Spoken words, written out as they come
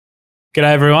G'day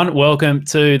everyone, welcome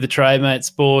to the Trademate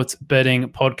Sports Betting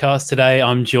Podcast. Today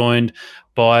I'm joined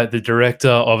by the Director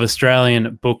of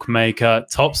Australian Bookmaker,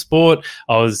 Topsport.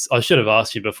 I should have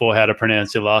asked you before how to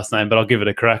pronounce your last name, but I'll give it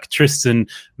a crack. Tristan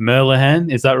Merlehan,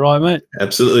 is that right, mate?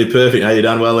 Absolutely perfect. How you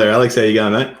done well there, Alex? How you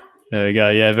going, mate? There we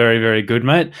go. Yeah, very, very good,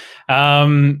 mate.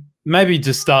 Maybe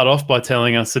just start off by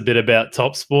telling us a bit about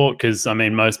Topsport, because, I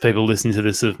mean, most people listening to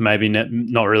this have maybe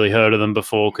not really heard of them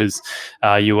before, because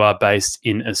you are based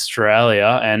in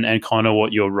Australia, and kind of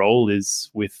what your role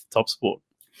is with Topsport.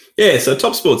 Yeah, so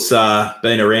Topsport's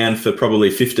been around for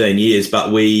probably 15 years,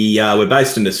 but we're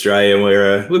based in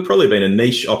Australia. We've probably been a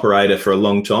niche operator for a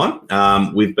long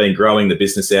time. We've been growing the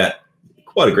business out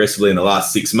quite aggressively in the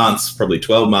last 6 months, probably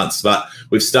 12 months, but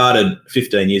we've started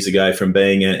 15 years ago from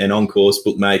being an on-course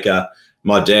bookmaker.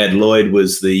 My dad, Lloyd,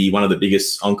 was one of the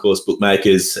biggest on-course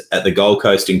bookmakers at the Gold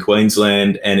Coast in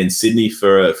Queensland and in Sydney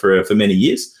for many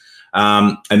years.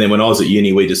 And then when I was at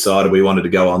uni, we decided we wanted to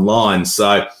go online.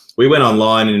 So we went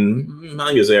online in, I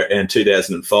think it was around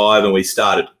 2005, and we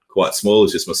started quite small. It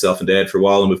was just myself and Dad for a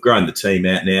while, and we've grown the team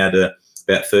out now to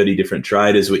about 30 different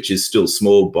traders, which is still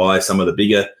small by some of the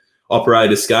bigger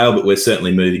operator scale, but we're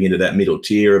certainly moving into that middle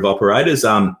tier of operators.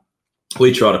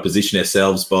 We try to position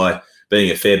ourselves by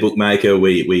being a fair bookmaker.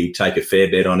 We take a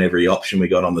fair bet on every option we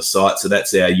got on the site. So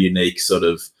that's our unique sort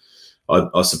of,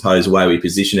 I suppose, way we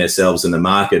position ourselves in the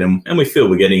market. And we feel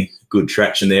we're getting good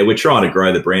traction there. We're trying to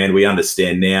grow the brand. We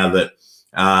understand now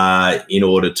that in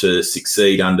order to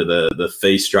succeed under the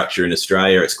fee structure in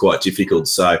Australia, it's quite difficult.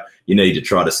 So you need to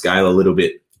try to scale a little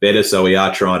bit better. So we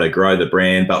are trying to grow the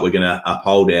brand, but we're going to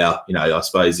uphold our, I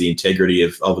suppose, the integrity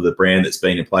of the brand that's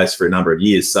been in place for a number of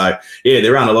years. So yeah,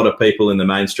 there aren't a lot of people in the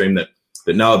mainstream that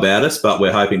know about us, but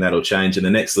we're hoping that'll change in the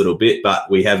next little bit. But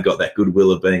we have got that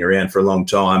goodwill of being around for a long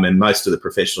time, and most of the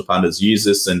professional punters use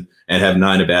us and have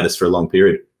known about us for a long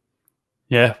period.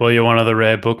 Yeah, well, you're one of the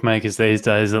rare bookmakers these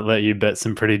days that let you bet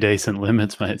some pretty decent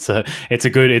limits, mate. So it's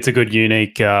a good,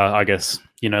 unique, I guess,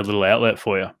 little outlet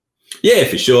for you. Yeah,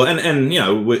 for sure, and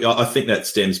I think that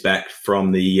stems back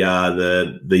from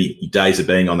the days of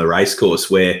being on the race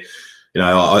course, where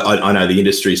I know the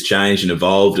industry's changed and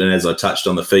evolved, and as I touched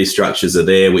on, the fee structures are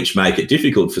there, which make it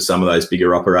difficult for some of those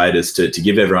bigger operators to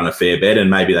give everyone a fair bet, and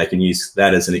maybe they can use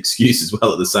that as an excuse as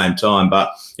well at the same time.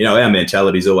 But our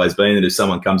mentality's always been that if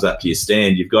someone comes up to your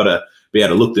stand, you've got to be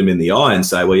able to look them in the eye and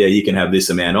say, well, yeah, you can have this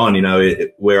amount on.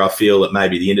 Where I feel that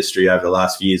maybe the industry over the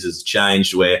last few years has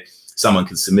changed, where someone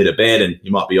can submit a bet and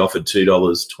you might be offered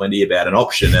 $2.20 about an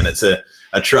option, and it's a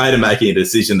trader making a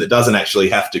decision that doesn't actually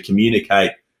have to communicate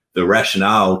the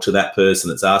rationale to that person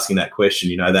that's asking that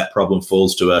question. That problem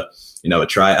falls to a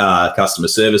customer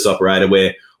service operator,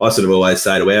 where I sort of always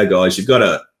say to our guys, you've got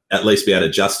to at least be able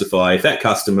to justify, if that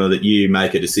customer that you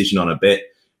make a decision on a bet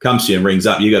comes to you and rings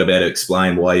up, you've got to be able to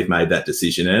explain why you've made that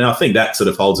decision. And I think that sort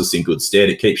of holds us in good stead.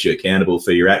 It keeps you accountable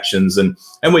for your actions. And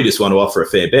we just want to offer a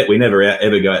fair bet. We never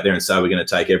ever go out there and say we're going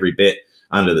to take every bet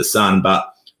under the sun,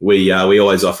 but we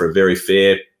always offer a very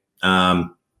fair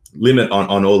limit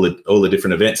on all the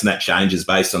different events, and that changes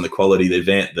based on the quality of the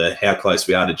event, how close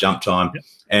we are to jump time. Yep.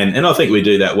 And I think we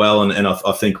do that well. And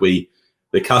I think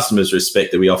the customers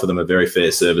respect that we offer them a very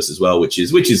fair service as well, which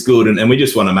is good. And we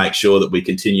just want to make sure that we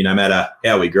continue, no matter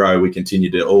how we grow, we continue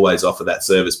to always offer that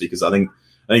service, because I think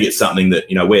it's something that,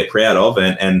 we're proud of.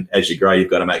 And as you grow, you've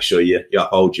got to make sure you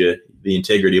uphold the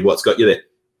integrity of what's got you there.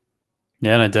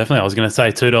 Yeah, no, definitely. I was going to say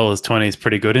 $2.20 is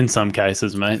pretty good in some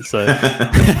cases, mate. So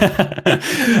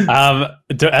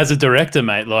as a director,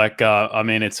 mate,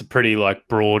 it's a pretty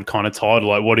broad kind of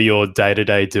title. What are your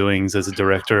day-to-day doings as a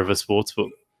director of a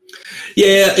sportsbook?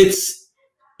 Yeah,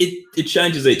 it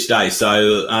changes each day.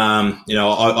 So,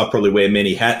 I probably wear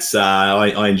many hats.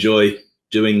 I enjoy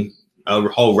doing a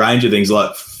whole range of things.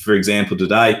 Like, for example,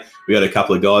 today we got a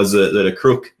couple of guys that are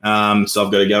crook. So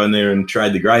I've got to go in there and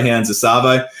trade the greyhounds of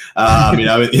Savo.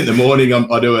 In the morning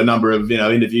I do a number of,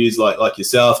 interviews like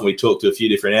yourself, and we talk to a few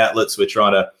different outlets. We're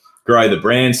trying to grow the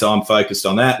brand, so I'm focused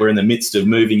on that. We're in the midst of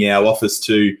moving our office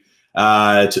to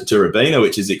Robina,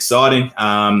 which is exciting.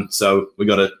 So we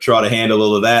got to try to handle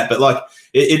all of that. But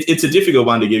it's a difficult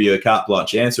one to give you a carte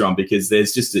blanche answer on, because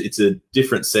it's a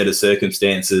different set of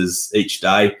circumstances each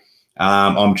day.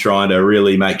 I'm trying to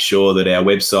really make sure that our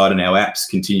website and our apps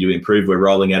continue to improve. We're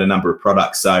rolling out a number of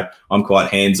products, so I'm quite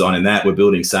hands-on in that. We're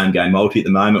building Same Game Multi at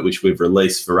the moment, which we've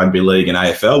released for Rugby League and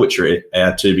AFL, which are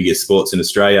our two biggest sports in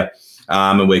Australia.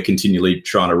 And we're continually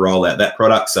trying to roll out that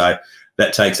product. So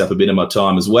that takes up a bit of my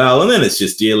time as well. And then it's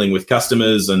just dealing with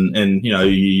customers and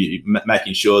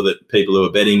making sure that people who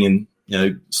are betting in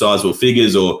sizable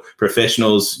figures or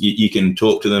professionals, you can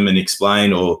talk to them and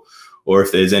explain or or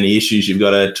if there's any issues you've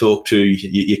got to talk to,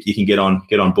 you can get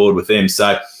on board with them.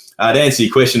 So to answer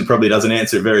your question, it probably doesn't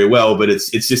answer it very well, but it's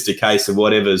just a case of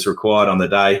whatever's required on the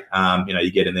day,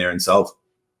 you get in there and solve.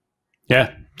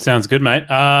 Yeah, sounds good, mate.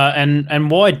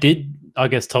 And why did, I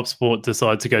guess, Topsport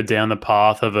decide to go down the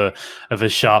path of a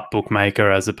sharp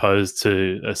bookmaker as opposed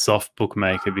to a soft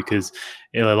bookmaker? Because,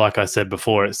 like I said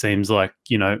before, it seems like,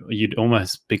 you'd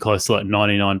almost be close to like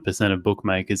 99% of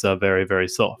bookmakers are very, very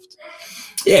soft.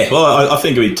 Yeah, well, I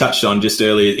think we touched on just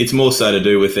earlier, it's more so to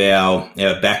do with our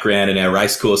background and our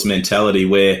racecourse mentality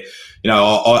where,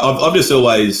 I've just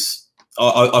always,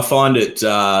 I find it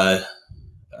a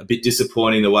bit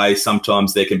disappointing the way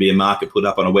sometimes there can be a market put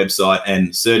up on a website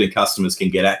and certain customers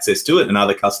can get access to it and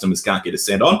other customers can't get a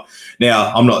cent on.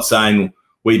 Now, I'm not saying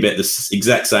we bet the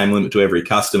exact same limit to every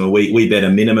customer. We bet a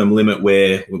minimum limit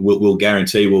where we'll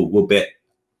guarantee we'll bet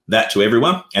that to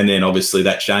everyone. And then obviously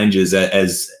that changes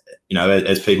as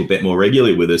people bet more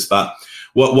regularly with us. But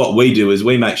what we do is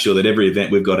we make sure that every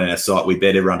event we've got on our site, we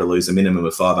bet everyone to lose a minimum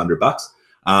of $500.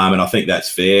 And I think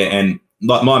that's fair. And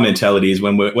like my mentality is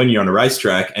when you're on a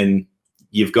racetrack and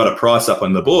you've got a price up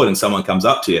on the board and someone comes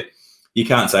up to you, you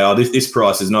can't say, oh, this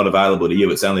price is not available to you.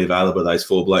 It's only available to those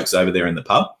 4 blokes over there in the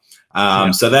pub.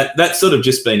 So that's sort of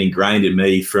just been ingrained in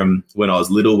me from when I was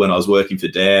little, when I was working for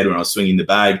Dad, when I was swinging the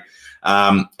bag.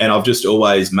 And I've just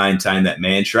always maintained that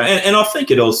mantra. And I think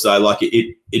it also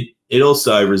it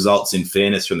also results in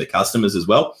fairness from the customers as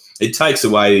well. It takes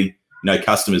away,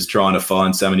 customers trying to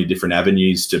find so many different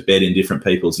avenues to bet in different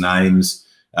people's names.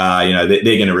 They're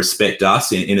going to respect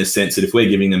us in a sense that if we're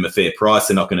giving them a fair price,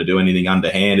 they're not going to do anything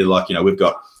underhanded. Like, we've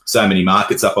got so many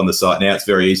markets up on the site now, it's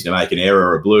very easy to make an error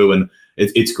or a blue. And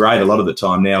it's great a lot of the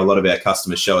time now. A lot of our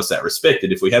customers show us that respect,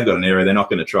 that if we have got an error, they're not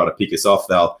going to try to pick us off.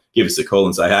 They'll give us a call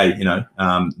and say, hey,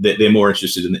 they're more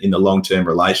interested in the long-term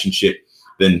relationship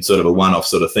than sort of a one-off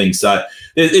sort of thing. So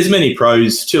there's many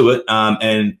pros to it.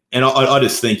 And I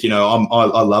just think,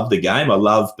 I love the game. I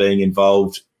love being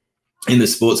involved in the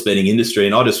sports betting industry.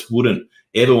 And I just wouldn't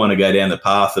ever want to go down the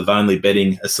path of only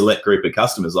betting a select group of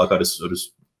customers. Like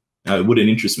it wouldn't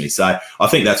interest me. So I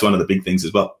think that's one of the big things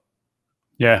as well.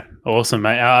 Yeah, awesome,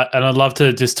 mate. And I'd love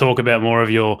to just talk about more of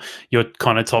your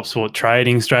kind of Topsport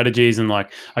trading strategies and I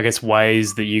guess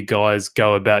ways that you guys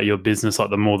go about your business, like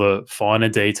the finer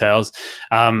details.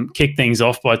 Kick things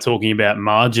off by talking about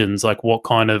margins. Like, what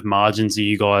kind of margins are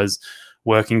you guys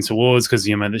working towards? Because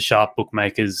the sharp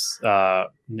bookmakers,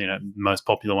 most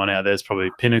popular one out there is probably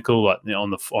Pinnacle, like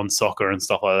on soccer and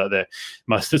stuff like that. They're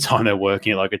most of the time they're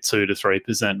working at like a 2 to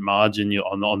 3% margin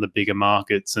on the bigger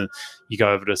markets, and you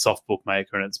go over to a soft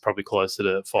bookmaker and it's probably closer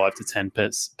to 5 to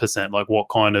 10%. Like, what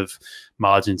kind of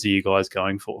margins are you guys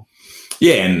going for?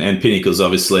 Yeah, and Pinnacle's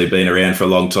obviously been around for a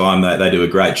long time. They do a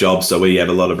great job, so we have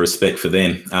a lot of respect for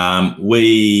them.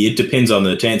 It depends on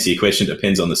to answer your question, it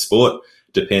depends on the sport.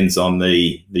 Depends on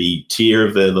the tier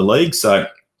of the league. So,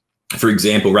 for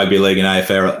example, rugby league and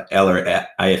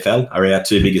AFL are our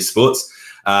 2 biggest sports.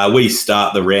 We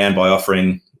start the round by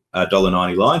offering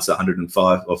 $1.90 line, so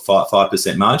 105 or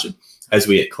 5% margin. As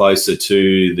we get closer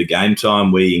to the game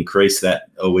time, we increase that,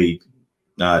 or we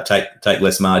take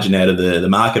less margin out of the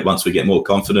market once we get more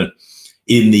confident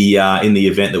in the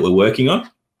event that we're working on.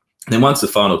 And then once the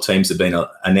final teams have been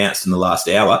announced in the last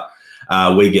hour,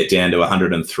 we get down to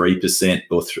 103%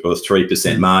 or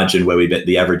 3% margin, where we bet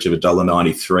the average of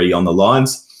 $1.93 on the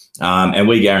lines. And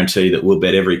we guarantee that we'll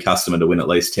bet every customer to win at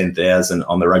least $10,000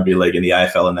 on the rugby league and the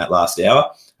AFL in that last hour.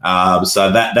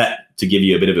 So that to give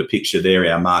you a bit of a picture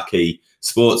there, our marquee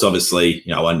sports, obviously,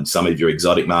 on some of your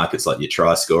exotic markets like your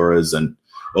try scorers and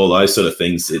all those sort of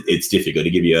things, it's difficult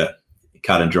to give you a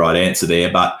cut and dried answer there.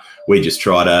 But we just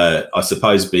try to, I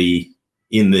suppose, be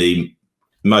in the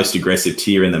most aggressive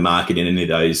tier in the market in any of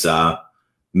those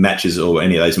matches or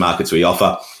any of those markets we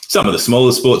offer. Some of the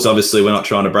smaller sports, obviously, we're not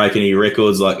trying to break any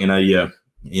records, like your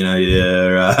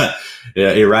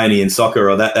Iranian soccer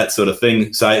or that sort of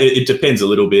thing. So it depends a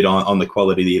little bit on the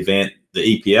quality of the event.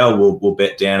 The EPL will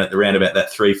bet down at around about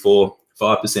that 3, 4,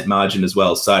 5% margin as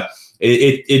well. So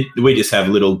we just have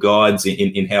little guides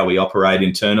in how we operate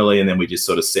internally, and then we just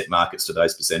sort of set markets to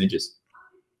those percentages.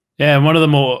 Yeah, and one of the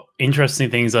more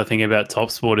interesting things I think about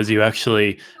Topsport is you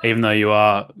actually, even though you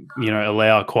are,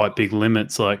 allow quite big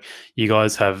limits, like you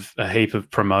guys have a heap of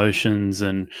promotions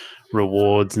and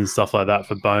rewards and stuff like that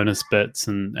for bonus bets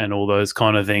and all those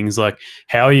kind of things. Like,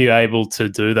 how are you able to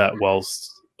do that whilst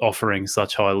offering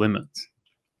such high limits?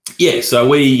 Yeah, so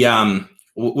we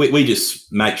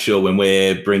just make sure when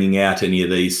we're bringing out any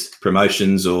of these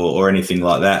promotions or anything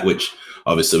like that, which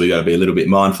obviously we've got to be a little bit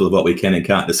mindful of what we can and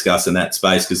can't discuss in that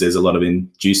space because there's a lot of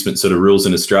inducement sort of rules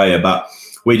in Australia. But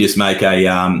we just make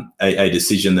a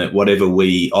decision that whatever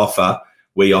we offer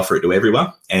it to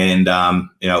everyone, and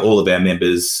all of our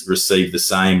members receive the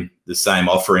same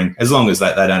offering, as long as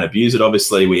they don't abuse it.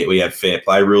 Obviously, we have fair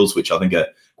play rules, which I think are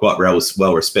quite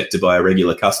well respected by our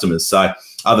regular customers. So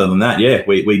other than that, yeah,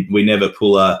 we never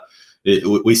pull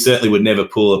we certainly would never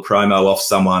pull a promo off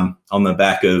someone on the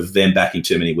back of them backing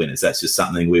too many winners. That's just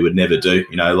something we would never do.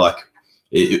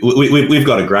 We've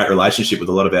got a great relationship with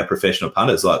a lot of our professional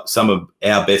punters. Like, some of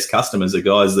our best customers are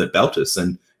guys that belt us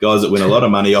and guys that win a lot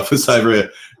of money off us over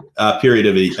a period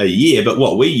of a year. But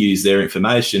what we use their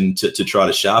information to try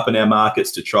to sharpen our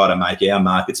markets, to try to make our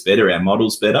markets better, our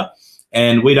models better.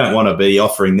 And we don't want to be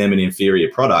offering them an inferior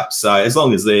product. So as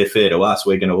long as they're fair to us,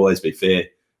 we're going to always be fair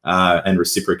and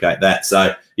reciprocate that.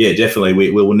 So yeah, definitely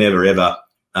we will never ever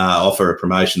offer a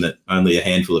promotion that only a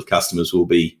handful of customers will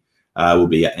be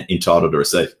entitled to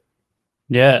receive.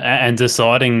 Yeah, and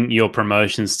deciding your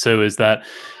promotions too,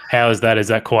 how is that? Is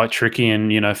that quite tricky?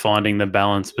 And finding the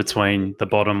balance between the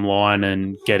bottom line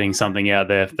and getting something out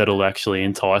there that'll actually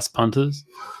entice punters.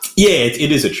 Yeah,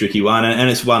 it is a tricky one, and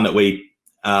it's one that we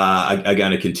are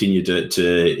going to continue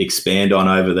to expand on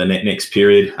over the next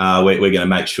period. We're going to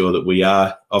make sure that we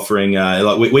are offering.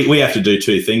 We have to do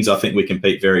two things. I think we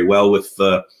compete very well with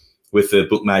the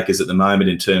bookmakers at the moment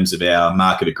in terms of our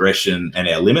market aggression and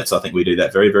our limits. I think we do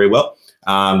that very, very well.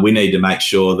 We need to make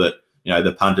sure that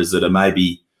the punters that are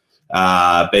maybe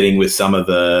betting with some of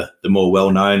the more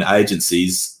well-known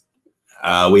agencies,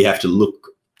 we have to look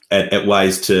at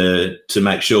ways to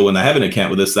make sure when they have an account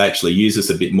with us, they actually use us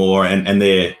a bit more, and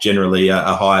they're generally a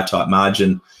higher type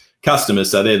margin customer.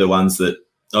 So they're the ones that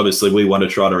obviously we want to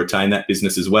try to retain that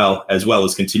business as well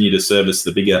as continue to service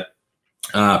the bigger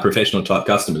professional type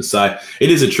customers. So it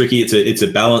is it's a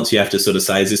balance. You have to sort of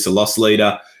say, is this a loss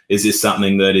leader? Is this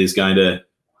something that is going to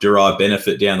derive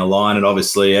benefit down the line? And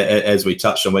obviously, as we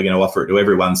touched on, we're going to offer it to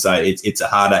everyone. So it's a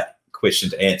harder question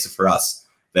to answer for us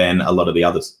than a lot of the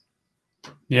others.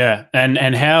 Yeah,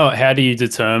 and how do you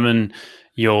determine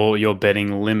your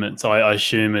betting limits? I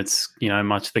assume it's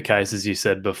much the case as you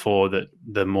said before, that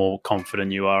the more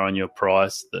confident you are on your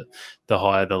price, the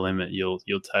higher the limit you'll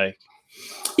take.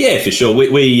 Yeah, for sure.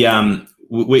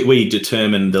 We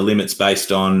determine the limits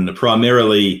based on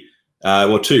primarily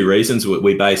two reasons.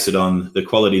 We base it on the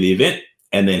quality of the event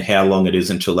and then how long it is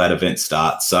until that event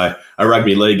starts. So a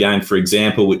rugby league game, for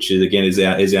example, which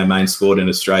is our main sport in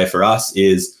Australia for us,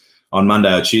 is on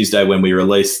Monday or Tuesday when we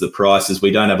release the prices.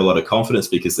 We don't have a lot of confidence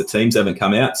because the teams haven't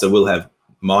come out, so we'll have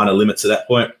minor limits at that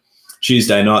point.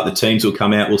 Tuesday night, the teams will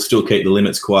come out. We'll still keep the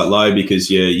limits quite low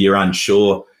because you're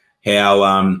unsure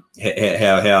how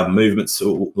movements,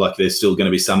 like there's still going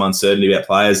to be some uncertainty about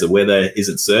players. The weather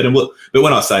isn't certain. But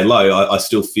when I say low, I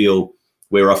still feel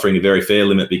we're offering a very fair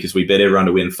limit because we bet everyone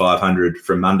to win 500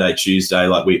 from Monday, Tuesday,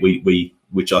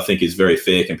 which I think is very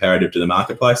fair comparative to the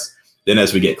marketplace. Then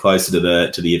as we get closer to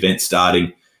the event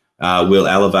starting, we'll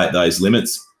elevate those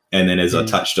limits. And then as I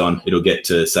touched on, it'll get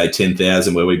to say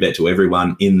 10,000 where we bet to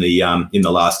everyone in the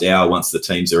last hour once the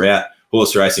teams are out.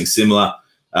 Horse racing, similar.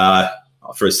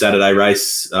 For a Saturday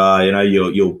race,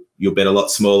 you'll bet a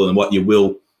lot smaller than what you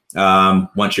will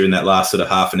once you're in that last sort of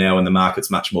half an hour when the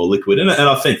market's much more liquid. And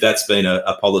I think that's been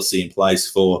a policy in place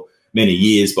for many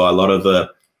years by a lot of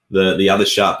the other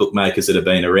sharp bookmakers that have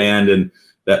been around, and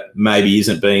that maybe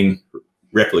isn't being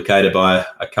replicated by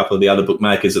a couple of the other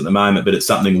bookmakers at the moment, but it's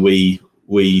something we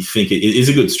think it is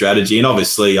a good strategy. And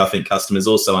obviously I think customers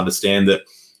also understand that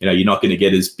you're not going to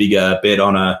get as big a bet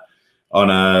on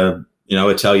a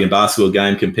Italian basketball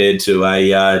game compared to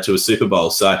a Super Bowl.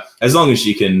 So as long as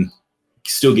you can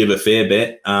still give a fair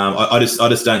bet, I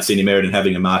just don't see any merit in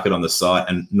having a market on the site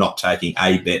and not taking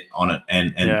a bet on it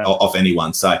and off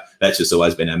anyone. So that's just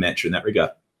always been our mantra in that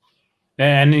regard.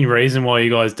 Any reason why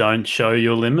you guys don't show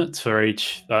your limits for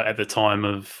each at the time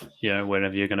of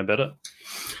whenever you're going to bet it?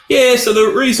 Yeah, so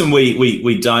the reason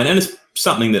we don't, and it's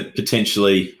something that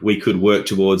potentially we could work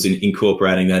towards in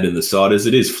incorporating that in the site, is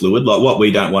it is fluid. Like, what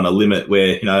we don't want to limit,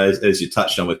 where as you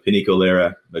touched on with Pinnacle,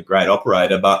 they're a great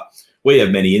operator, but we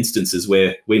have many instances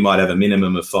where we might have a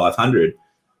minimum of 500,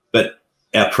 but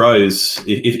our pros,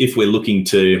 if we're looking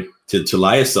to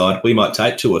lay aside, we might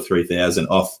take 2,000 or 3,000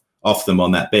 off them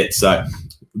on that bet. So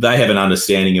they have an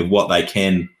understanding of what they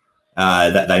can,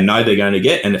 that they know they're going to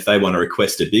get. And if they want to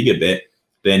request a bigger bet,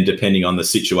 then depending on the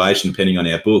situation, depending on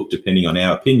our book, depending on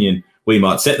our opinion, we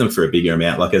might set them for a bigger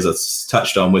amount. Like as I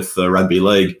touched on with the rugby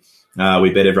league,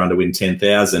 we bet everyone to win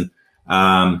 10,000.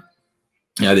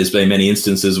 There's been many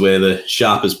instances where the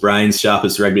sharpest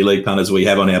rugby league punters we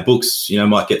have on our books,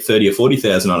 might get 30 or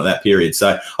 40,000 on at that period.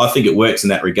 So I think it works in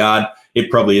that regard. it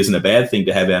probably isn't a bad thing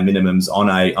to have our minimums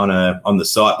on the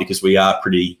site, because we are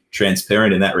pretty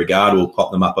transparent in that regard. We'll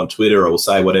pop them up on Twitter, or we'll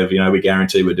say whatever, we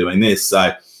guarantee we're doing this.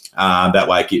 So that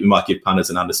way we might give punters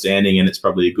an understanding, and it's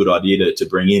probably a good idea to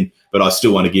bring in. But I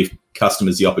still want to give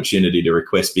customers the opportunity to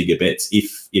request bigger bets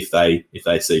if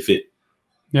they see fit.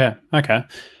 Yeah. Okay.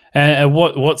 And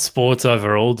what sports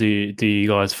overall do you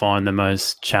guys find the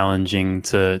most challenging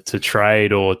to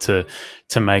trade or to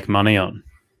make money on?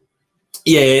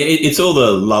 Yeah, it's all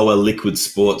the lower liquid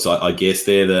sports. I guess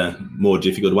they're the more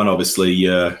difficult one. Obviously,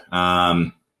 your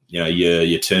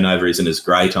turnover isn't as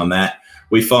great on that.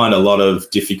 We find a lot of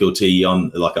difficulty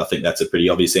on, I think that's a pretty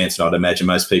obvious answer. I'd imagine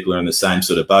most people are in the same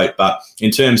sort of boat. But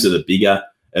in terms of the bigger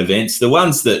events, the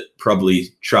ones that probably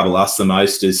trouble us the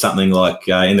most is something like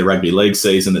in the rugby league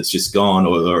season that's just gone,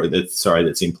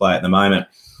 that's in play at the moment.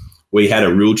 We had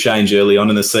a rule change early on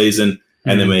in the season,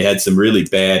 and then we had some really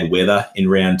bad weather in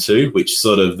round 2, which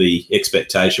sort of the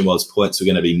expectation was points were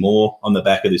going to be more on the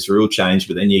back of this rule change,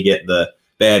 but then you get the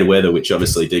bad weather, which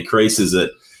obviously decreases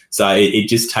it. So it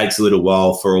just takes a little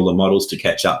while for all the models to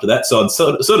catch up to that. So I'd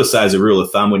sort of say, as a rule of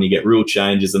thumb, when you get rule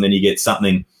changes and then you get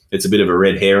something that's a bit of a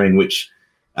red herring, which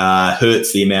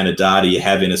hurts the amount of data you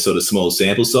have in a sort of small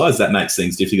sample size, that makes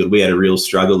things difficult. We had a real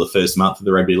struggle the first month of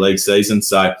the rugby league season.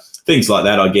 So things like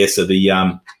that, I guess, are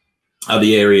the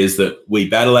areas that we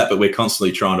battle at, but we're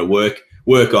constantly trying to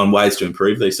work on ways to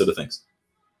improve these sort of things.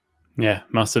 Yeah,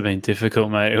 must have been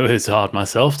difficult, mate. It was hard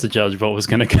myself to judge what was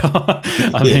going to go.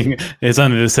 I think it's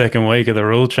only the second week of the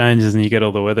rule changes, and you get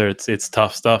all the weather. It's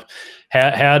tough stuff.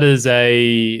 How does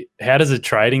a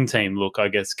trading team look, I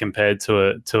guess, compared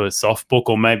to a soft book?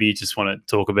 Or maybe you just want to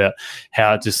talk about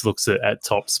how it just looks at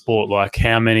Topsport. Like,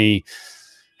 how many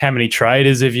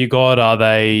traders have you got? Are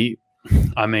they?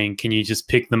 I mean, can you just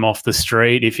pick them off the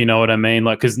street, if you know what I mean?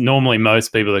 Like, because normally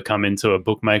most people that come into a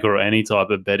bookmaker or any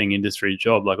type of betting industry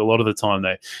job, like, a lot of the time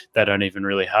they don't even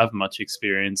really have much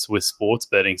experience with sports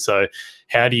betting. So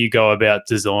how do you go about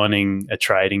designing a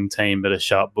trading team but a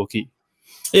sharp bookie?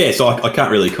 Yeah, so I can't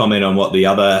really comment on what the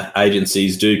other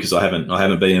agencies do, because I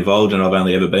haven't been involved, and I've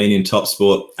only ever been in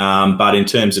Topsport. But in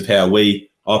terms of how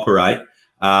we operate,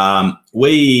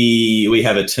 we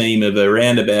have a team of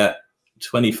around about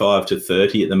 25 to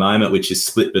 30 at the moment, which is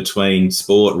split between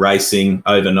sport, racing,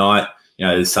 overnight.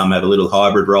 Some have a little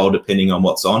hybrid role depending on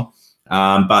what's on.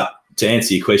 But to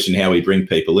answer your question, how we bring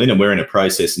people in, and we're in a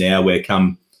process now where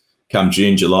come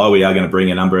June, July, we are going to bring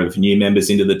a number of new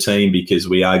members into the team, because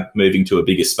we are moving to a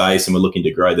bigger space and we're looking to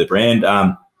grow the brand.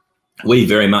 We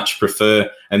very much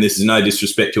prefer, and this is no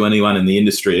disrespect to anyone in the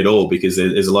industry at all, because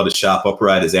there's a lot of sharp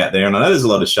operators out there, and I know there's a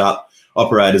lot of sharp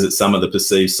operators at some of the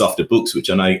perceived softer books, which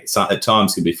I know at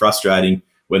times can be frustrating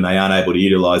when they aren't able to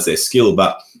utilise their skill.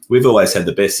 But we've always had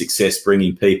the best success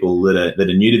bringing people that are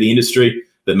new to the industry,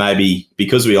 that maybe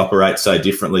because we operate so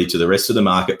differently to the rest of the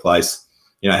marketplace,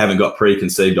 haven't got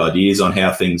preconceived ideas on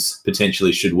how things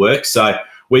potentially should work. So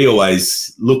we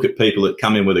always look at people that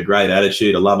come in with a great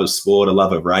attitude, a love of sport, a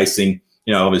love of racing,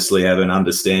 obviously have an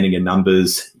understanding of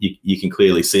numbers. You can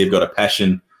clearly see you've got a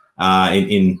passion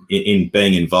in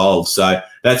being involved. So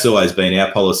that's always been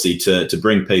our policy, to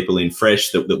bring people in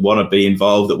fresh that want to be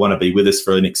involved, that want to be with us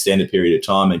for an extended period of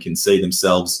time and can see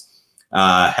themselves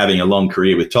having a long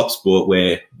career with Topsport,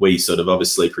 where we sort of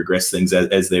obviously progress things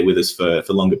as they're with us for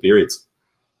longer periods.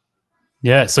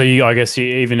 Yeah, so I guess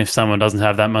even if someone doesn't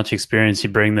have that much experience, you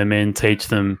bring them in, teach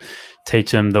them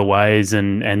the ways,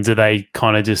 and do they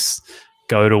kind of just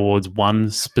go towards one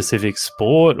specific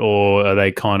sport, or are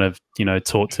they kind of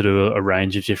taught to do a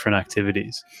range of different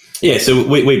activities? Yeah, so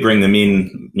we bring them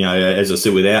in, as I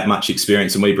said, without much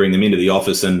experience, and we bring them into the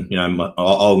office, and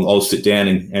I'll sit down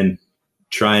and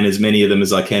train as many of them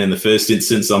as I can in the first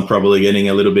instance. I'm probably getting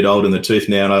a little bit old in the tooth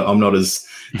now, and I'm not as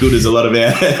good as a lot of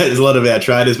our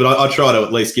traders, but I try to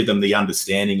at least give them the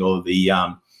understanding, or the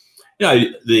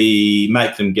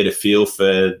make them get a feel for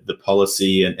the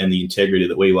policy and the integrity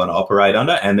that we want to operate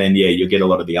under. And then, you'll get a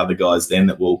lot of the other guys then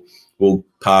that will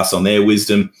pass on their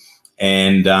wisdom,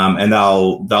 and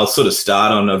they'll sort of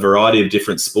start on a variety of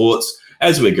different sports.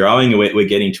 As we're growing, we're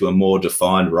getting to a more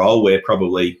defined role, where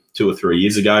probably 2 or 3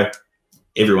 years ago,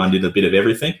 everyone did a bit of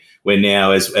everything. Where now,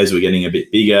 as we're getting a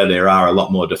bit bigger, there are a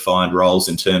lot more defined roles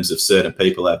in terms of certain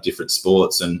people have different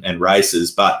sports and races,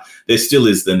 but there still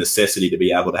is the necessity to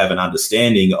be able to have an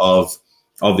understanding of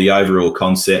the overall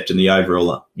concept and the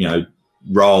overall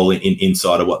role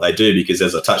inside of what they do. Because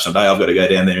as I touched on today, I've got to go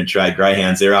down there and trade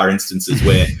greyhounds. There are instances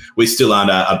where we still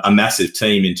aren't a massive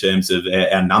team in terms of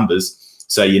our numbers,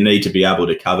 so you need to be able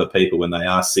to cover people when they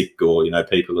are sick, or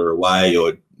people are away,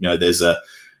 or there's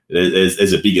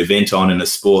there's a big event on in a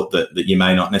sport that you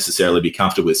may not necessarily be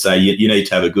comfortable with. So you need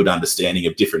to have a good understanding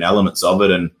of different elements of it,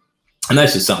 and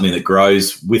that's just something that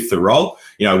grows with the role.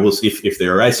 If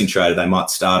they're a racing trader, they might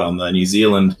start on the New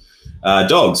Zealand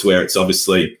dogs, where it's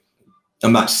obviously a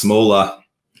much smaller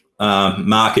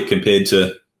market compared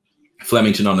to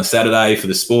Flemington on a Saturday. For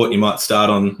the sport, you might start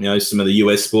on some of the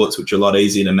US sports, which are a lot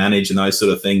easier to manage and those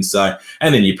sort of things. So,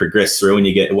 and then you progress through,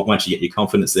 and once you get your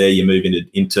confidence there, you move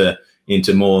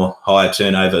into more higher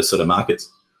turnover sort of markets.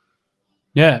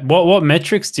 Yeah. What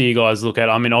metrics do you guys look at?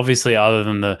 I mean, obviously, other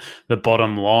than the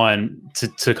bottom line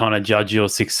to kind of judge your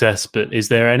success, but is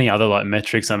there any other like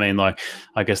metrics? I mean, like,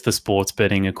 I guess the sports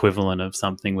betting equivalent of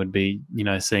something would be,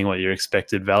 seeing what your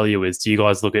expected value is. Do you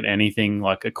guys look at anything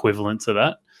like equivalent to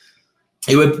that?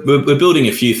 Yeah, we're building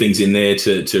a few things in there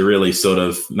to really sort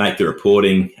of make the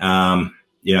reporting,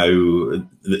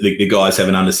 the guys have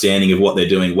an understanding of what they're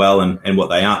doing well and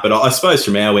what they aren't. But I suppose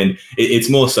from our end, it's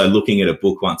more so looking at a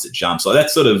book once it jumps. So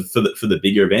that's sort of for the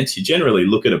bigger events. You generally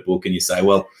look at a book and you say,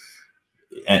 well,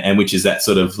 and which is that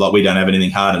sort of like, we don't have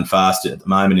anything hard and fast at the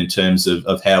moment in terms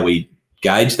of how we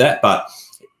gauge that. But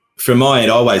from my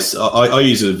end, I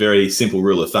use a very simple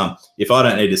rule of thumb. If I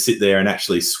don't need to sit there and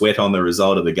actually sweat on the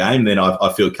result of the game, then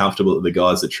I feel comfortable that the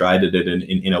guys that traded it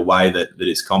in a way that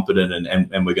is competent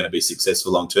and we're going to be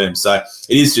successful long term. So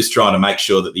it is just trying to make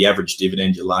sure that the average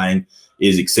dividend you're laying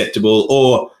is acceptable.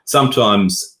 Or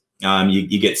sometimes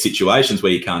you get situations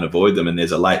where you can't avoid them and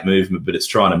there's a late movement, but it's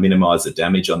trying to minimise the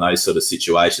damage on those sort of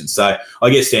situations. So I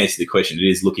guess to answer the question, it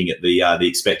is looking at the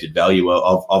expected value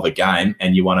of a game,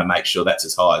 and you want to make sure that's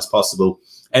as high as possible,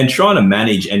 and trying to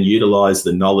manage and utilise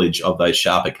the knowledge of those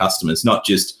sharper customers, not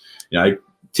just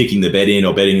ticking the bet in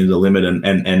or betting in the limit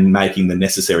and making the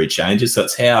necessary changes. So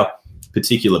it's how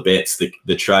particular bets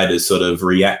the traders sort of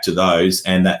react to those,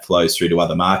 and that flows through to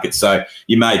other markets. So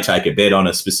you may take a bet on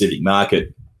a specific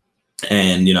market,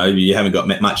 and you haven't got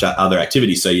much other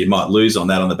activity, so you might lose on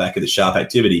that on the back of the sharp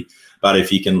activity. But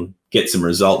if you can get some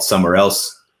results somewhere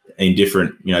else in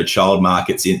different child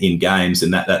markets in games,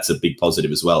 and that's a big positive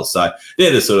as well. So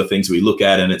they're the sort of things we look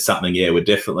at, and it's something we're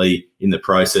definitely in the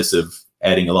process of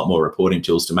adding a lot more reporting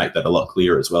tools to make that a lot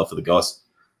clearer as well for the guys.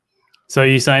 So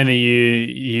you're saying that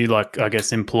you like, I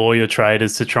guess, employ your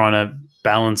traders to try to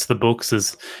balance the books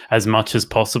as much as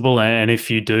possible, and if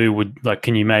you do,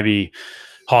 can you maybe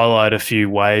highlight a few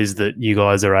ways that you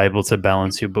guys are able to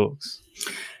balance your books?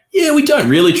 Yeah, we don't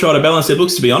really try to balance their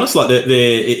books, to be honest. Like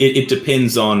it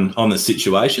depends on the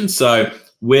situation. So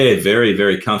we're very,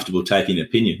 very comfortable taking an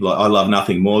opinion. Like, I love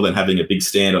nothing more than having a big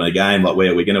stand on a game, like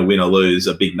where we're going to win or lose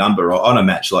a big number on a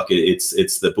match. Like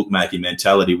it's the bookmaking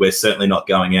mentality. We're certainly not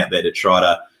going out there to try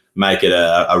to make it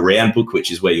a round book,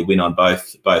 which is where you win on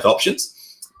both options.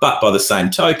 But by the same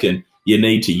token, you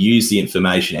need to use the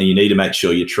information, and you need to make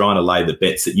sure you're trying to lay the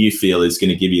bets that you feel is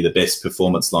going to give you the best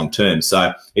performance long term.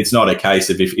 So it's not a case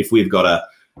of if we've got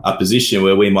a position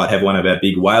where we might have one of our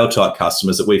big whale type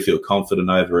customers that we feel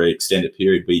confident over an extended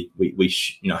period, we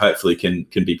hopefully can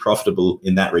be profitable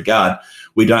in that regard.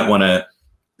 We don't want to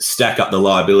stack up the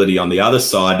liability on the other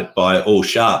side by all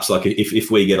sharps. Like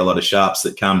if we get a lot of sharps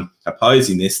that come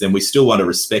opposing this, then we still want to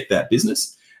respect that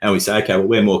business, and we say, okay, well,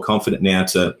 we're more confident now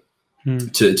to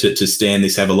stand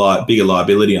this, have a bigger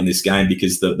liability on this game,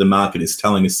 because the market is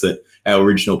telling us that our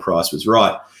original price was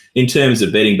right. In terms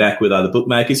of betting back with other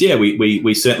bookmakers,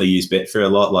 we certainly use Betfair a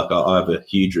lot. Like I have a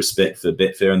huge respect for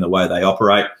Betfair and the way they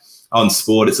operate. On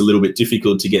sport, it's a little bit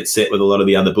difficult to get set with a lot of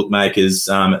the other bookmakers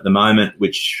at the moment,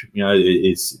 which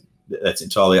that's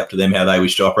entirely up to them how they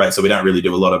wish to operate. So we don't really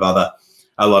do a lot of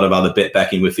other bet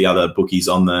backing with the other bookies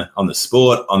on the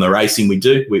sport. On the racing, we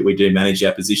do manage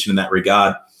our position in that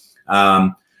regard.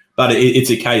 But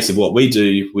it's a case of what we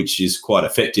do, which is quite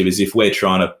effective, is if we're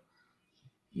trying to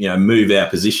move our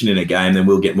position in a game, then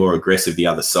we'll get more aggressive the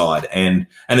other side. And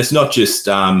it's not just,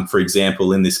 for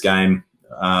example, in this game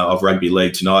of rugby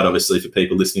league tonight, obviously for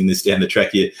people listening this down the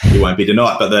track, you won't be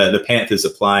tonight, but the Panthers are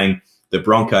playing the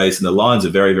Broncos, and the Lions are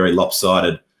very, very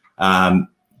lopsided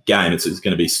game. It's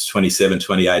going to be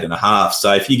 27-28 and a half.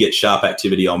 So if you get sharp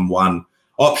activity on one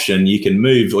option, you can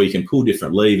move or you can pull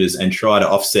different levers and try to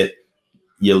offset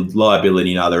your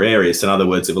liability in other areas. So in other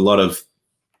words, if a lot of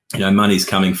money's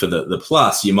coming for the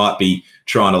plus, you might be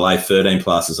trying to lay 13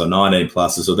 pluses or 19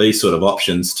 pluses or these sort of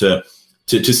options to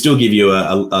still give you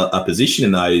a position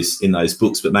in those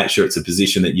books, but make sure it's a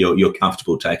position that you're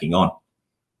comfortable taking on.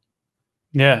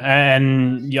 Yeah,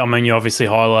 and I mean, you're obviously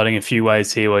highlighting a few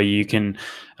ways here where you can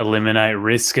eliminate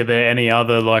risk. Are there any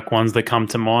other ones that come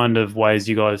to mind of ways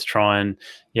you guys try and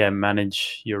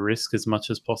manage your risk as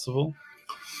much as possible?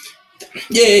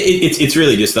 Yeah, it's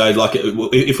really just though, like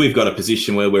if we've got a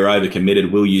position where we're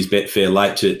overcommitted, we'll use Betfair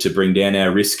late to bring down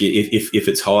our risk if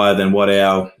it's higher than what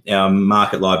our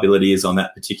market liability is on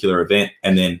that particular event.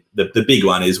 And then the big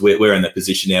one is we're in the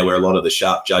position now where a lot of the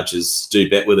sharp judges do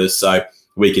bet with us, so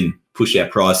we can push our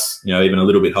price, even a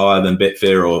little bit higher than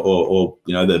Betfair or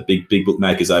the big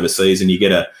bookmakers overseas, and you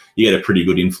get a pretty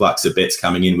good influx of bets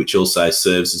coming in, which also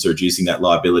serves as reducing that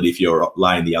liability if you're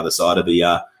laying the other side of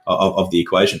the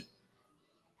equation.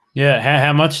 Yeah,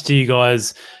 how much do you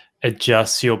guys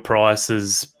adjust your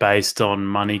prices based on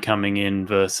money coming in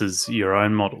versus your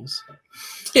own models?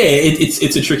 Yeah,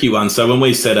 it's a tricky one. So when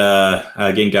we set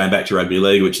again, going back to rugby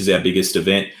league, which is our biggest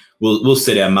event, we'll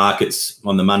set our markets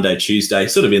on the Monday, Tuesday,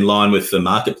 sort of in line with the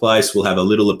marketplace. We'll have a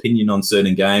little opinion on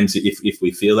certain games if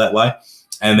we feel that way,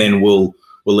 and then we'll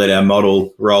let our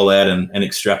model roll out and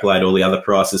extrapolate all the other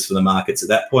prices for the markets at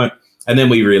that point. And then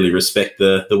we really respect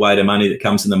the weight of money that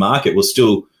comes in the market. We'll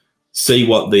still see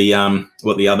what the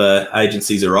other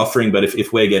agencies are offering, but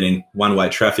if we're getting one-way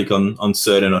traffic on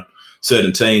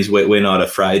certain teams, we're not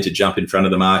afraid to jump in front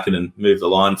of the market and move the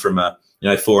line from a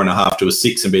 4.5 to a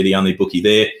 6 and be the only bookie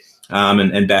there,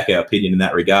 and back our opinion in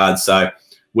that regard. So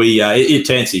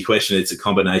to answer your question, it's a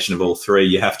combination of all three.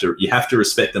 You have to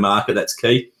respect the market. That's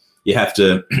key. You have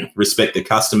to respect the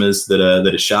customers that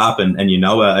are sharp and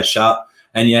are sharp,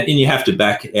 and you have to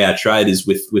back our traders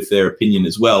with their opinion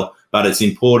as well. But it's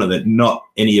important that not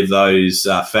any of those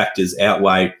factors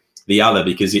outweigh the other,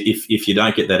 because if you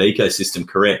don't get that ecosystem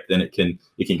correct, then it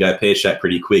can go pear-shaped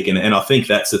pretty quick. And I think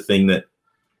that's the thing that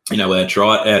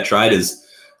our traders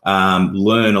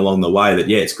learn along the way, that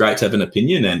it's great to have an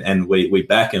opinion and we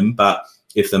back them, but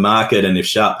if the market and if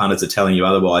sharp punters are telling you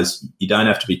otherwise, you don't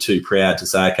have to be too proud to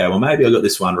say, okay, well, maybe I got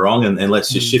this one wrong, and let's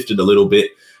just shift it a little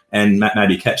bit and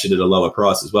maybe catch it at a lower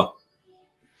price as well.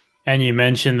 And you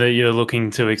mentioned that you're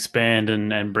looking to expand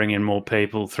and bring in more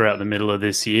people throughout the middle of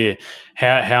this year.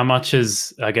 How much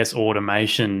is, I guess,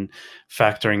 automation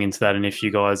factoring into that? And if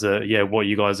you guys are, what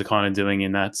you guys are kind of doing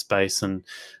in that space, and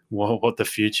what the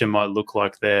future might look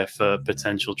like there for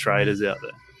potential traders out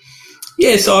there?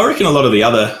 Yeah, so I reckon a lot of the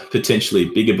other potentially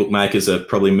bigger bookmakers are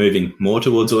probably moving more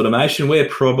towards automation. We're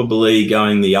probably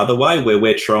going the other way, where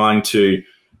we're trying to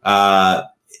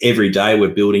every day we're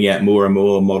building out more and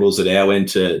more models at our end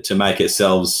to make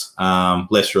ourselves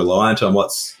less reliant on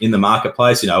what's in the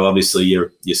marketplace. Obviously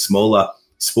your smaller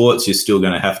sports, you're still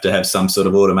going to have some sort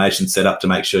of automation set up to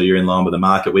make sure you're in line with the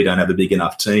market. We don't have a big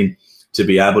enough team to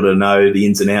be able to know the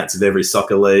ins and outs of every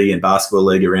soccer league and basketball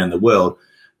league around the world.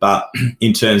 But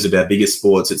in terms of our biggest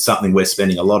sports, it's something we're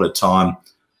spending a lot of time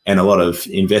and a lot of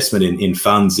investment in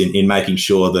funds in making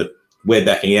sure that we're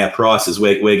backing our prices.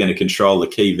 We're going to control the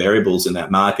key variables in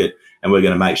that market, and we're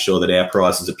going to make sure that our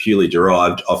prices are purely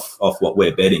derived off what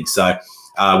we're betting. So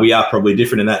we are probably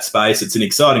different in that space. It's an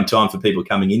exciting time for people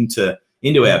coming into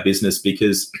our business,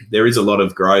 because there is a lot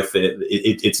of growth there.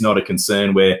 It's not a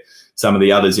concern where some of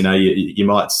the others, you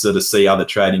might sort of see other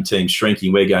trading teams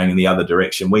shrinking. We're going in the other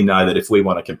direction. We know that if we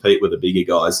want to compete with the bigger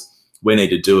guys, we need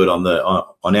to do it on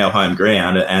our home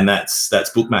ground, and that's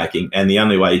bookmaking. And the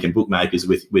only way you can bookmake is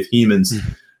with humans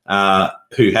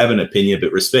who have an opinion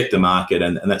but respect the market,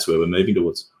 and that's where we're moving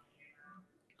towards.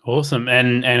 Awesome.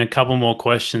 And a couple more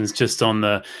questions just on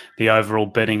the overall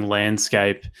betting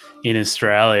landscape in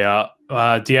Australia.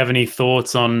 Do you have any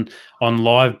thoughts on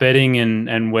live betting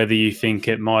and whether you think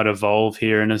it might evolve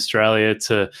here in Australia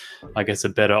to, I guess, a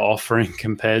better offering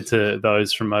compared to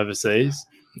those from overseas?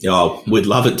 Oh, we'd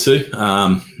love it to.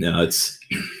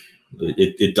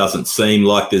 It doesn't seem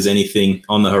like there's anything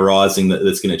on the horizon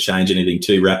that's going to change anything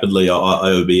too rapidly. It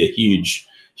would be a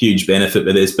huge benefit,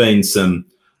 but there's been some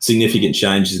significant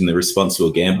changes in the responsible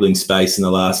gambling space in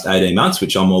the last 18 months,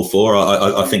 which I'm all for.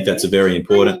 I think that's a very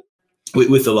important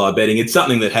with the live betting. It's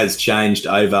something that has changed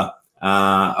over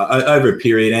a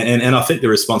period, and I think the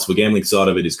responsible gambling side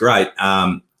of it is great,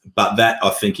 but that I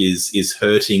think is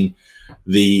hurting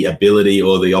the ability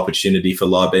or the opportunity for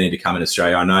live betting to come in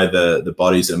Australia. I know the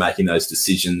bodies that are making those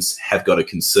decisions have got a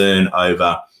concern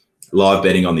over live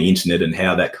betting on the internet and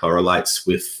how that correlates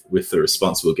with the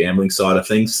responsible gambling side of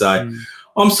things. So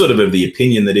I'm sort of the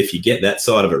opinion that if you get that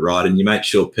side of it right and you make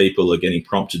sure people are getting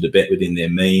prompted to bet within their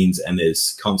means, and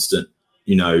there's constant,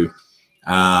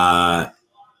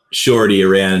 surety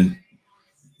around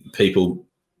people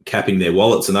capping their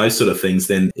wallets and those sort of things,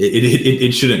 then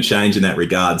it shouldn't change in that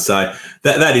regard. So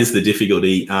that is the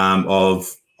difficulty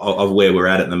of where we're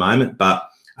at the moment. But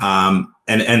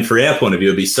and for our point of view,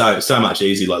 it'd be so much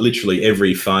easier. Like literally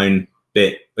every phone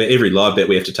bet, every live bet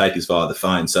we have to take is via the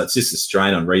phone. So it's just a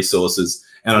strain on resources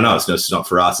And I know it's just not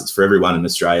for us, it's for everyone in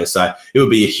Australia. So it would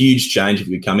be a huge change if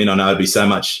we come in. I know it'd be so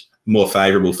much more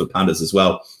favourable for punters as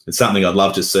well. It's something I'd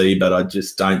love to see, but I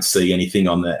just don't see anything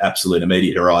on the absolute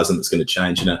immediate horizon that's going to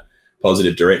change in a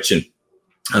positive direction,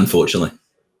 unfortunately.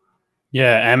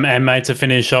 Yeah, and mate, to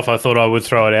finish off, I thought I would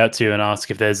throw it out to you and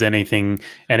ask if there's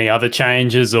any other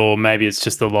changes, or maybe it's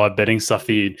just the live betting stuff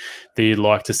that you'd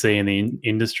like to see in the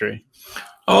industry.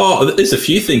 Oh, there's a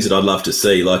few things that I'd love to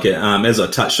see. Like, as I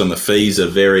touched on, the fees are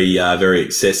very, very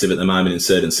excessive at the moment in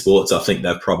certain sports. I think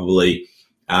they've probably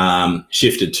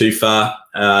shifted too far,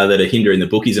 that are hindering the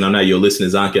bookies. And I know your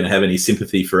listeners aren't going to have any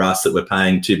sympathy for us that we're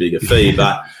paying too big a fee,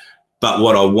 but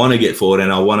what I want to get forward,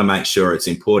 and I want to make sure it's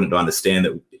important to understand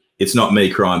that it's not me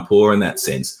crying poor in that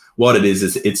sense. What it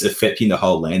is it's affecting the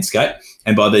whole landscape.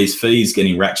 And by these fees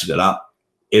getting ratcheted up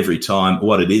every time,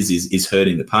 what it is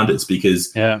hurting the punters,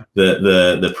 because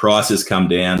the prices come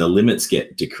down, the limits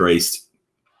get decreased.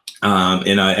 At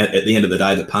the end of the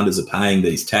day, the punters are paying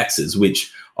these taxes,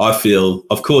 which I feel,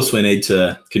 of course, we need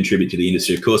to contribute to the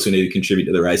industry. Of course, we need to contribute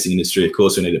to the racing industry. Of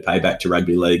course, we need to pay back to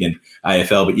rugby league and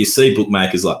AFL. But you see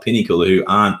bookmakers like Pinnacle who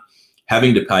aren't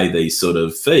having to pay these sort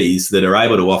of fees, that are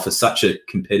able to offer such a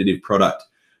competitive product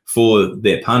for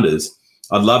their punters.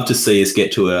 I'd love to see us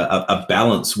get to a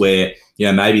balance where,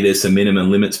 maybe there's some minimum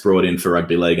limits brought in for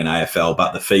rugby league and AFL,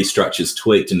 but the fee structure's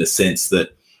tweaked in the sense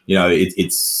that,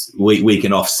 we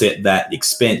can offset that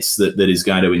expense that is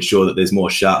going to ensure that there's more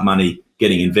sharp money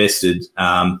getting invested.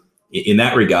 In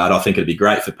that regard, I think it'd be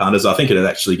great for punters. I think it'd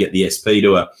actually get the SP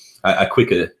to a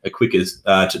quicker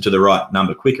to the right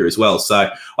number quicker as well.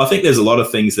 So I think there's a lot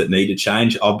of things that need to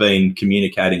change. I've been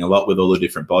communicating a lot with all the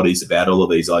different bodies about all of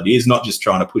these ideas, not just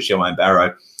trying to push our own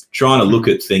barrow, trying to look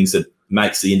at things that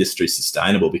makes the industry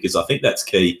sustainable, because I think that's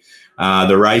key.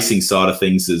 The racing side of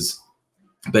things has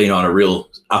been on a real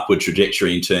upward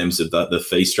trajectory in terms of the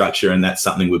fee structure, and that's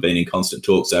something we've been in constant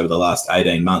talks over the last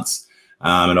 18 months.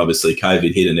 And obviously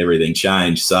COVID hit and everything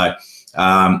changed. So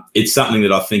it's something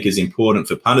that I think is important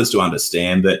for punters to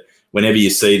understand, that whenever you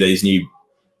see these new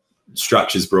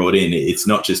structures brought in, it's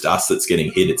not just us that's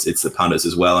getting hit, it's the punters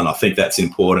as well. And I think that's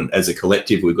important. As a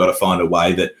collective, we've got to find a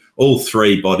way that all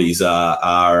three bodies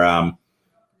are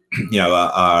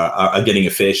getting a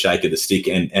fair shake of the stick.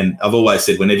 And I've always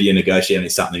said, whenever you're negotiating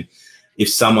something, if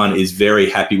someone is very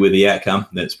happy with the outcome,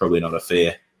 then it's probably not a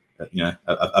fair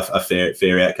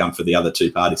outcome for the other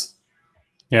two parties.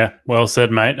 Yeah, well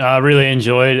said, mate. I really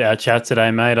enjoyed our chat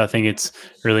today, mate. I think it's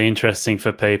really interesting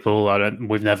for people.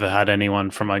 We've never had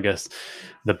anyone from, I guess,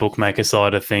 the bookmaker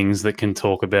side of things that can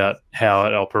talk about how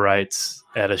it operates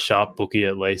at a sharp bookie,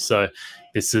 at least. So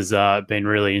this has been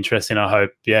really interesting. I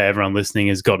hope, everyone listening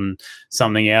has gotten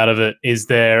something out of it. Is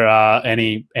there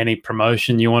any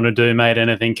promotion you want to do, mate?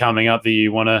 Anything coming up that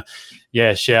you want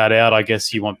to, shout out? I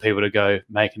guess you want people to go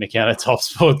make an account at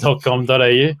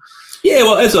topsport.com.au. Yeah,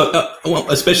 well,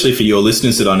 especially for your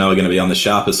listeners that I know are going to be on the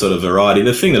sharper sort of variety,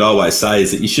 the thing that I always say is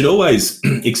that you should always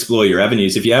explore your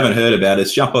avenues. If you haven't heard about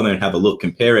us, jump on there and have a look,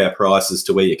 compare our prices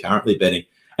to where you're currently betting.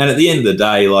 And at the end of the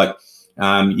day,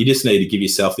 you just need to give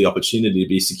yourself the opportunity to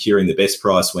be securing the best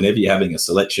price whenever you're having a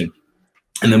selection.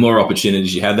 And the more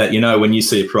opportunities you have that, when you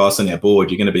see a price on our board,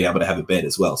 you're going to be able to have a bet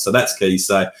as well. So that's key.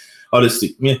 So I just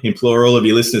implore all of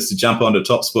your listeners to jump onto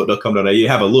topsport.com.au,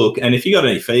 have a look. And if you got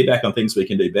any feedback on things we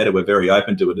can do better, we're very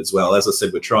open to it as well. As I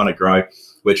said, we're trying to grow.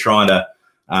 We're trying to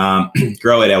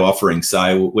grow out our offering.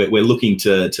 So we're looking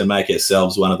to make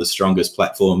ourselves one of the strongest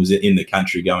platforms in the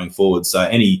country going forward. So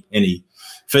any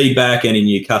feedback, any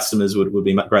new customers would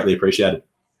be greatly appreciated.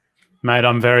 Mate,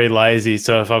 I'm very lazy,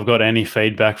 so if I've got any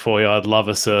feedback for you, I'd love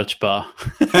a search bar.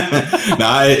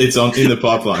 No, it's in the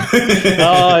pipeline.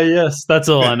 Oh, yes, that's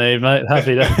all I need, mate.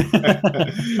 Happy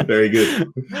to. Very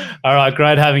good. All right,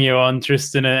 great having you on,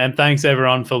 Tristan, and thanks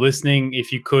everyone for listening.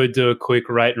 If you could do a quick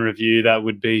rate and review, that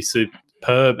would be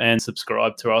superb, and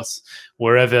subscribe to us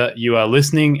wherever you are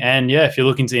listening. And if you're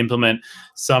looking to implement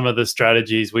some of the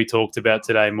strategies we talked about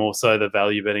today, more so the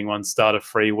value betting ones, start a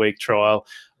free week trial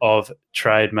of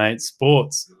Trademate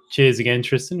Sports. Cheers again,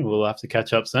 Tristan. We'll have to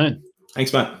catch up soon.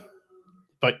 Thanks, mate.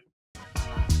 Bye.